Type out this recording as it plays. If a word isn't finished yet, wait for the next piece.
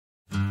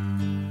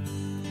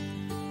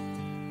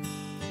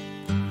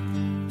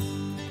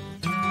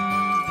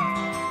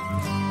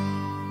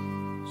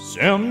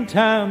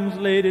Sometimes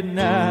late at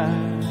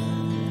night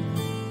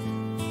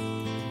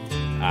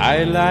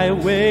I lie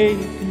awake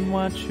and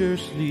watch her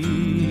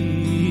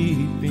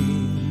sleeping.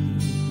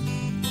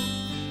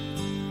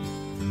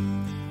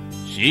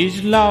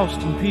 She's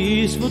lost in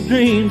peaceful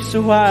dreams,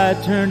 so I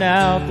turn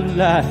out the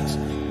lights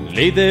and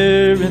lay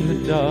there in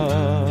the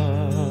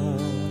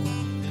dark.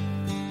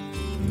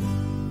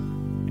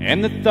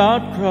 And the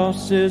thought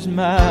crosses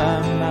my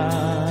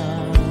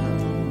mind,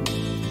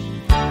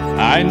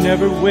 I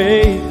never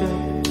wake up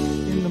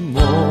in the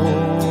morning.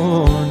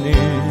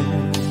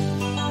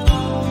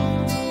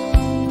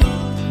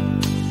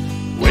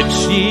 Would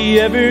she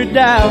ever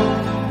doubt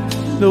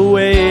the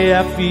way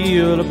I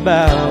feel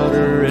about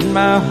her in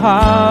my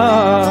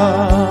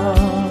heart?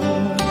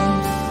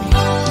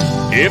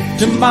 If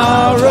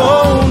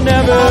tomorrow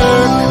never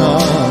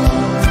comes,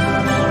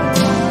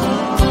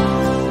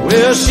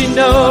 will she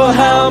know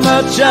how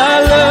much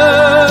I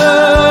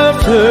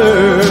love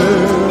her?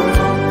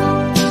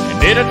 And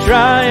did I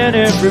try in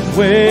every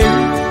way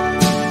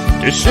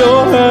to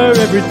show her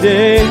every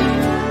day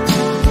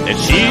that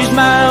she's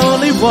my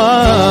only one?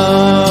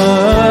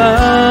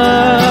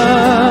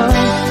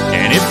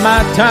 And if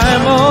my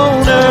time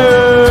on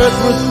earth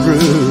were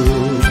through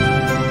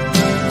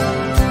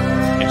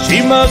and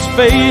she must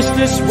face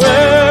this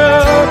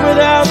world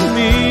without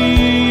me,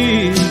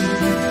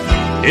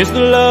 is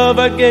the love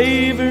I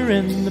gave her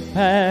in the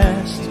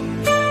past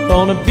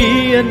gonna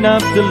be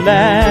enough to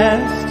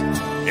last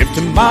if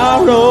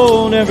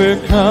tomorrow never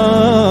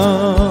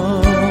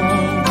comes?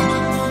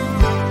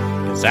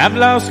 'Cause I've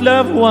lost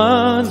loved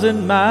ones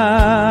in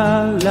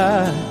my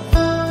life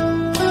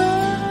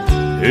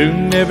who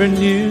never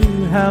knew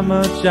how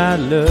much I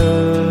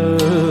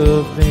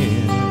loved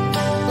them.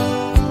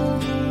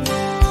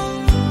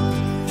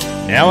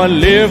 Now I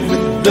live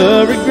with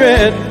the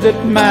regret that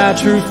my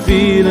true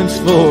feelings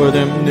for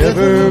them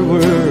never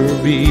were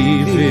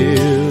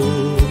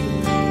revealed.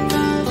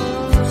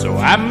 So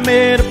I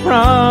made a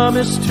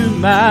promise to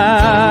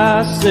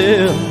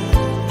myself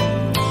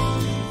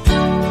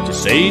to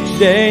say each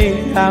day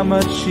how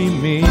much she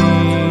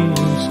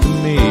means to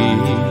me,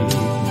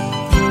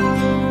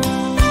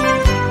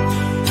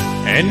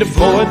 and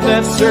avoid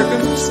that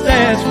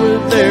circumstance where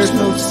there's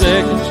no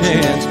second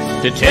chance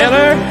to tell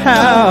her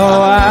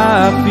how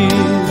I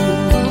feel.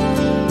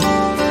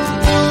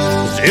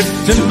 'Cause if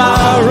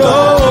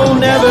tomorrow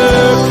never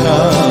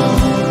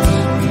comes,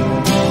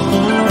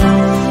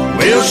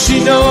 will she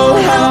know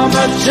how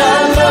much I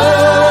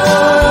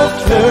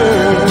loved her?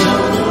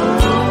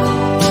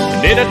 And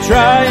did I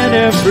try in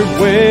every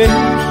way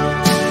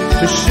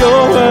to show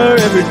her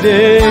every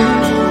day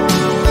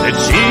that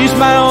she's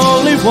my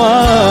only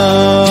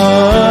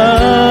one?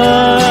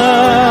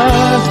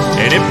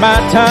 And if my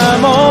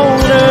time on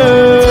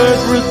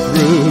earth were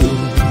through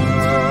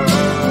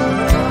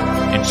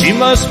and she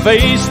must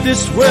face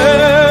this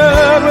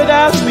world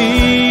without me,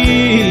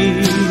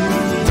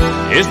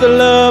 is the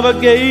love I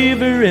gave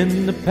her in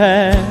the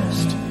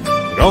past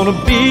gonna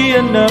be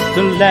enough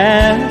to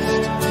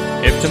last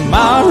if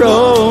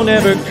tomorrow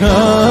never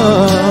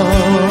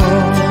comes?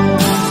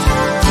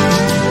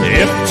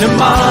 If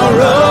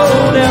tomorrow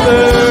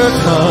never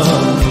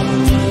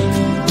comes,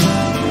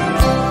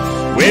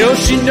 will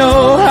she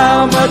know how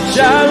much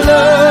I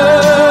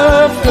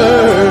love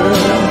her?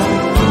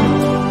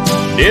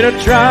 Did I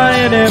try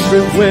in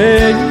every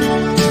way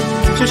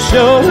to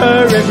show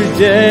her every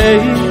day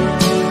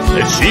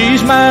that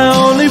she's my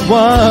only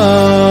one?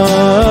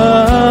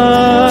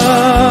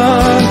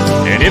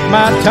 And if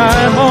my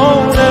time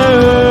on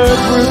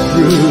earth were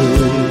through,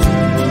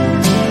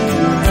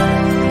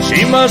 she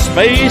must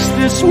face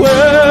this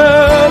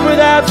world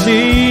without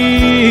me,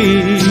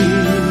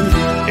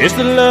 is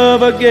the love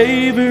I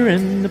gave her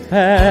in the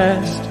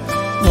past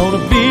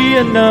gonna be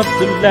enough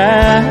to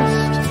last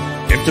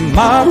if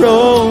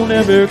tomorrow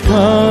never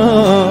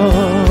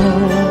comes?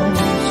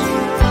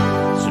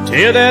 So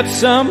tell that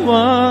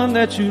someone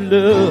that you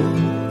love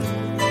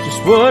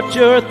just what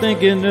you're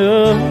thinking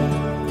of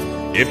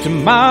if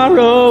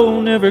tomorrow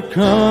never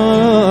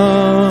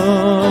comes.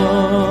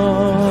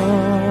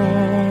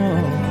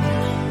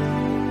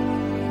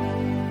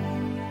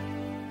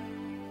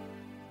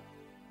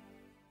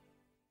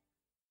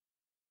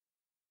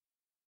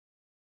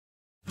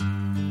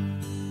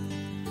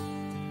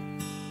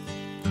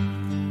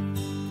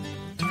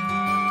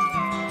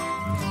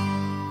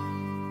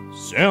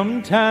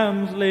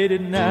 Sometimes late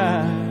at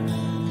night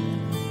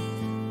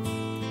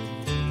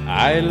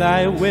I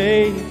lie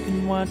awake and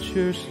watch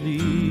her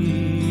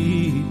sleeping.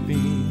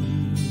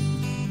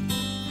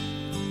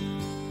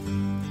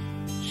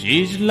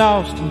 She's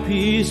lost in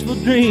peaceful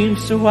dreams,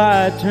 so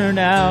I turn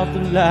out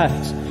the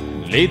lights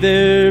and lay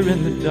there in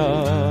the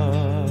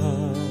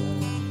dark.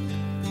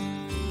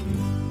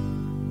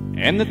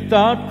 And the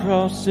thought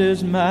crosses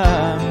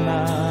my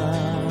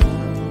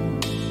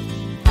mind,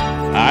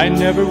 I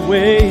never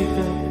wake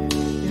up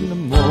in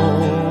the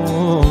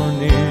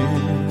morning.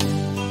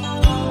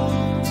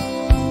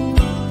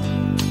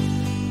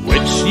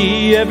 Would she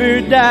ever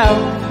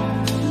doubt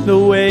the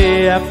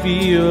way I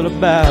feel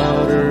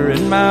about her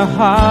in my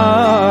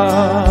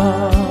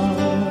heart.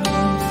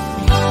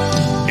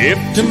 If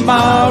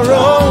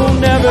tomorrow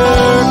never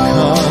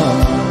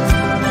comes,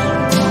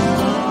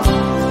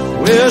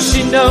 will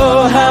she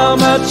know how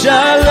much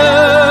I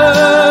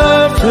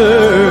loved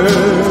her?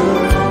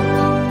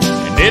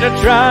 And did I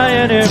try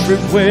in every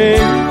way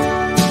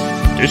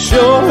to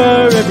show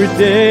her every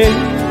day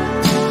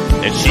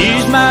that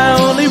she's my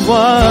only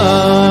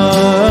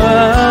one?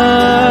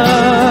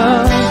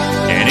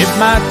 And if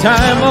my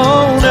time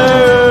on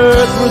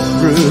earth was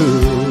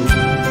through,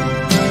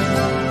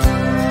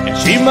 and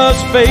she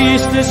must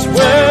face this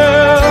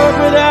world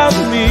without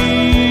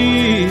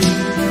me,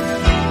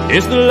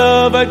 is the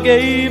love I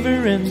gave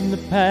her in the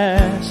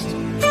past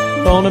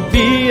gonna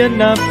be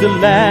enough to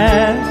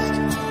last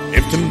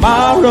if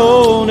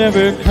tomorrow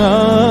never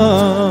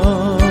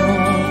comes?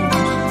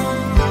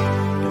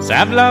 'Cause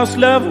I've lost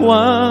loved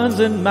ones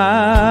in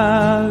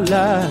my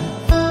life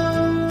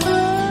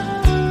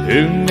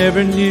who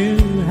never knew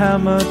how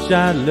much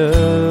I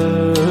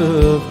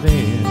loved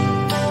them.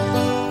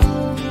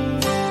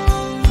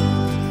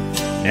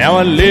 Now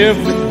I live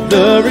with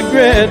the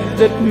regret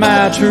that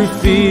my true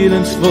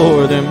feelings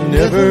for them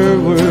never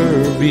were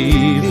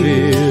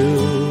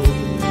revealed.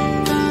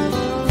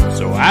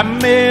 So I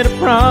made a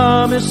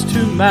promise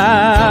to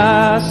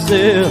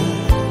myself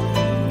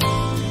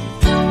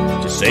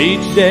to say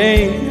each day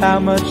how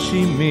much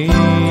she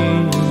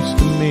means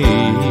to me,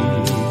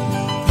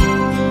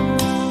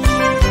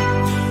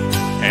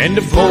 and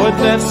avoid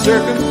that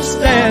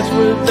circumstance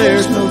where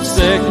there's no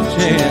second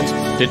chance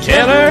to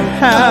tell her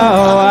how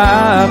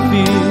I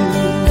feel.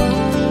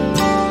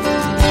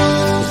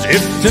 'Cause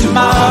if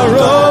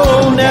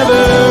tomorrow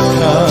never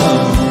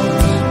comes,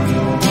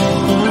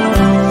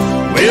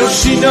 will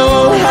she know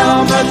how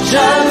much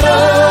I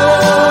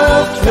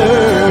loved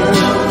her?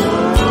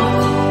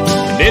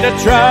 And did I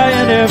try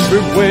in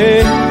every way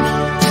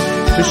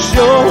to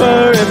show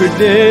her every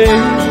day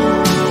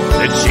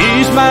that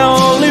she's my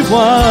only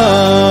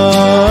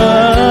one?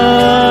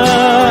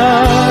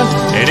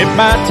 And if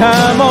my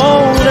time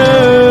on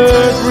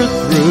earth were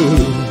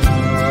through,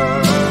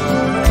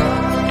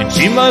 and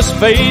she must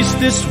face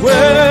this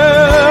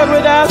world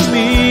without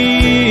me,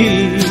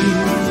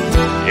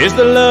 is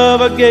the love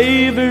I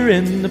gave her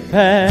in the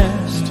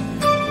past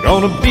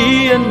gonna be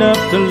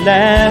enough to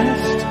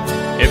last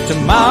if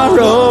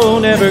tomorrow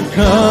never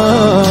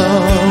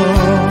comes?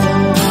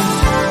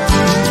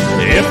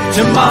 If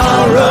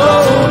tomorrow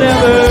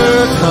never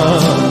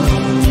comes,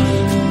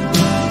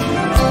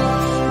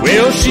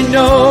 will she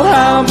know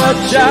how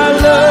much I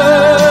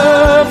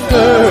love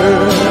her?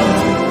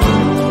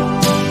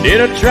 Did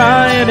I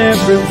try in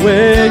every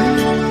way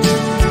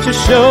to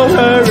show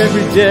her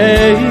every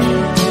day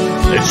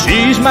that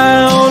she's my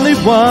only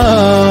one?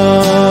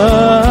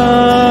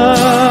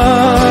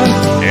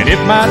 And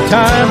if my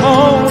time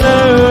on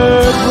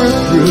earth were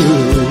through,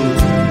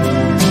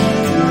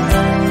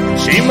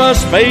 she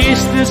must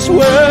face this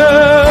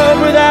world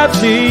without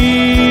me,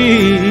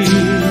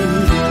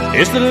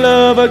 is the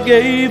love I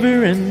gave her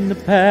in the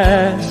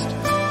past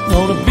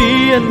gonna be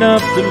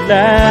enough to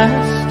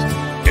last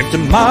if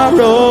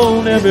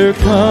tomorrow never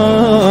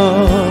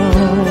comes?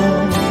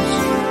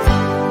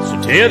 So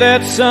tell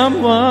that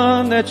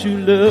someone that you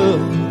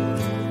love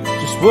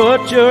just what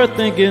you're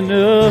thinking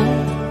of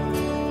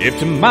if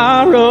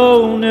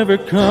tomorrow never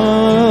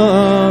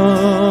comes.